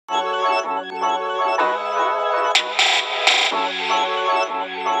Hello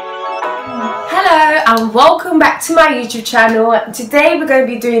and welcome back to my YouTube channel. Today we're going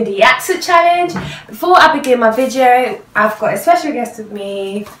to be doing the accent challenge. Before I begin my video, I've got a special guest with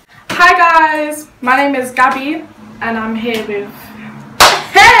me. Hi guys, my name is Gabi and I'm here with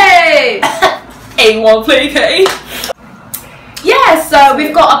Hey! A1 PK. Yeah, so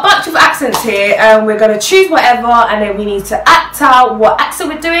we've got a bunch of accents here and we're going to choose whatever and then we need to act out what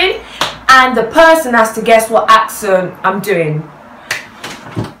accent we're doing and the person has to guess what accent I'm doing.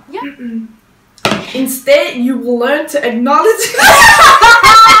 Yeah. Instead, you will learn to acknowledge.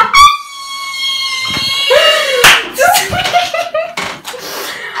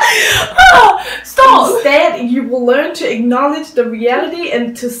 Stop. Instead, you will learn to acknowledge the reality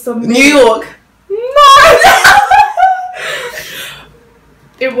and to submit. New York. No.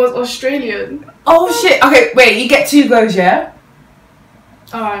 It was Australian. Oh shit. Okay, wait. You get 2 goes, yeah.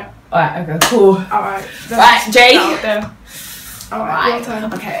 All right. All right. Okay. Cool. All right. Right, Jay. All right. Your turn.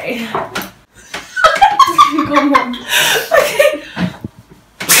 Okay. Come on. Okay.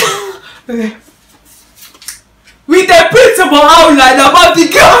 Okay. With the principal outline about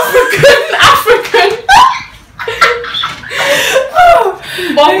the African.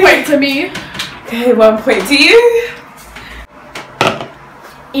 1 point to me. Okay, 1 point to you.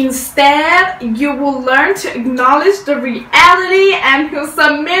 Instead, you will learn to acknowledge the reality and to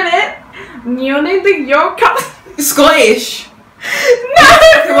submit it. Using the your Scottish. No.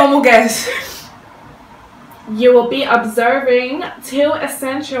 Okay, 1 more guess. You will be observing 2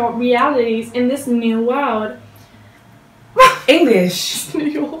 essential realities in this new world. English. New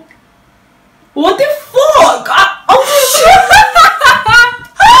York. What the fuck? Oh shit.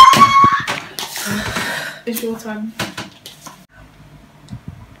 It's your turn.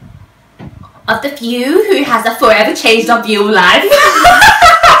 Of the few who has a forever changed our view of life.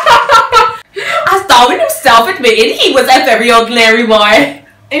 As Darwin himself admitted, he was a very ordinary boy.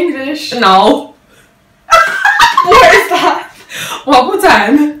 English. No. What is that? 1 more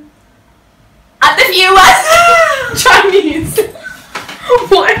time. At the viewers. Chinese.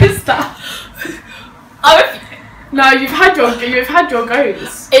 What is that? Oh, No, you've had your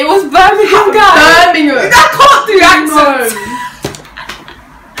goes. it was Birmingham, guys. Birmingham. I can't do accents. No.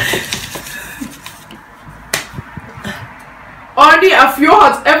 Only a few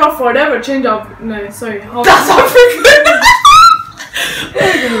has ever forever changed up. No, sorry. That's African.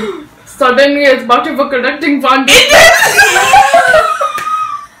 Suddenly it's about to be collecting funds.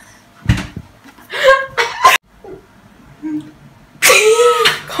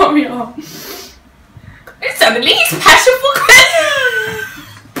 Call me up. Suddenly his passion for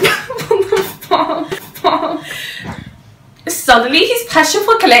What the fuck? Suddenly his passion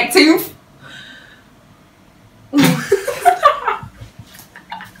for collecting.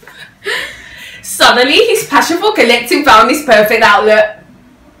 Suddenly his passion for collecting found his perfect outlet.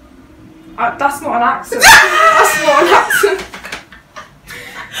 That's not an accent. That's not an accent.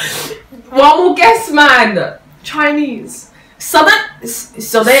 1 more guess, man. Chinese.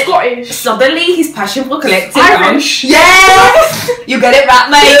 Scottish. Suddenly his passion for collecting Irish. found. Yes! You get it right,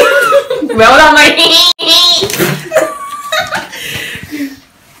 mate. Well done, mate.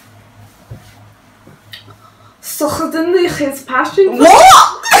 Suddenly his passion.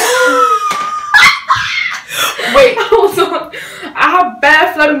 What? Wait, hold on. I have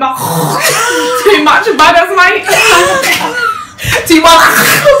bare phlegm in my too much butters, mate. Too much.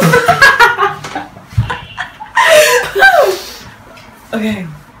 Okay.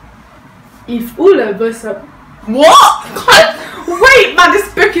 If all of us are... What? Wait, man,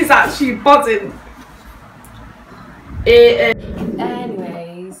 this book is actually buzzing.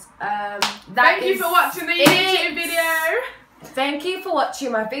 Anyways, Thank you for watching the YouTube video. Thank you for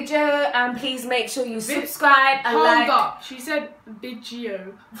watching my video, and please make sure you subscribe and like. Hold up, she said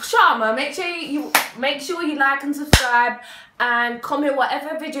video. Shut up, man. Make sure you like and subscribe, and comment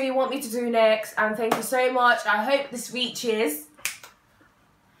whatever video you want me to do next. And thank you so much. I hope this reaches.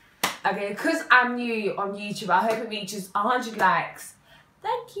 Okay, because I'm new on YouTube, I hope it reaches 100 likes.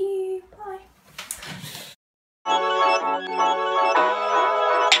 Thank you. Bye.